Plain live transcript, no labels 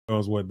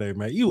Jones one day,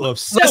 man. You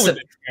upset Listen, with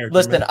that character,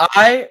 listen.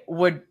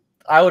 man.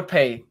 I would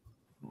pay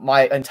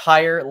my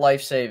entire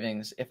life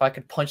savings if I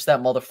could punch that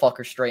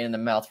motherfucker straight in the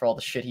mouth for all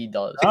the shit he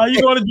does.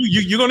 You're gonna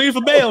need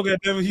for bail,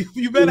 goddammit.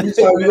 You better. You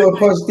gonna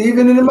punch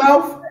Steven in the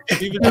mouth?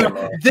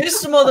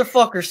 This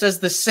motherfucker says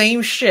the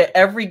same shit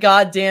every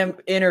goddamn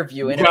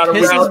interview, and it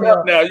pisses me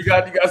off. Now you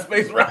got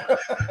space round.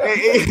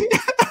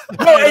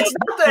 No, it's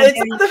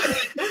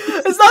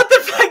not the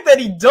fact that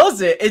he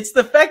does it. It's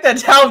the fact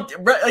that how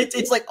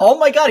it's like, oh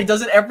my god, he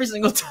does it every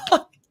single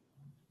time.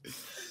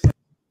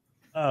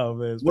 Oh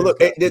man. Well, look,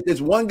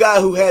 there's one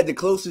guy who had the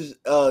closest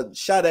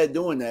shot at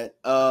doing that,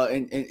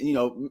 and you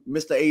know,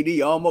 Mr.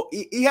 AD almost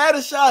he had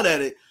a shot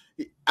at it.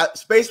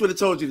 Space would have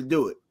told you to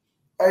do it.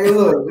 Hey,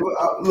 look,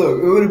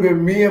 it would have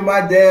been me and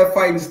my dad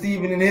fighting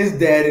Steven and his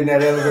dad in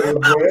that elevator, boy.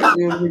 That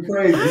shit would be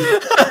crazy.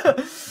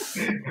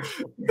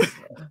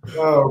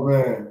 Oh,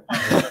 man.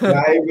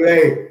 Nah,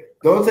 hey,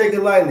 don't take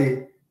it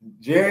lightly.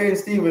 Jerry and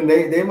Steven,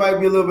 they might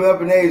be a little bit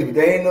up in age, but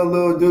they ain't no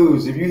little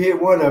dudes. If you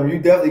hit one of them, you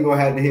definitely going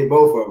to have to hit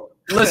both of them.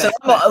 Listen,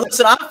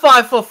 I'm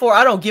 5'4".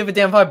 I don't give a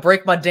damn if I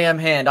break my damn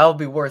hand. I will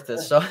be worth it.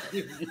 So.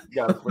 You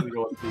got a funny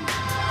going too.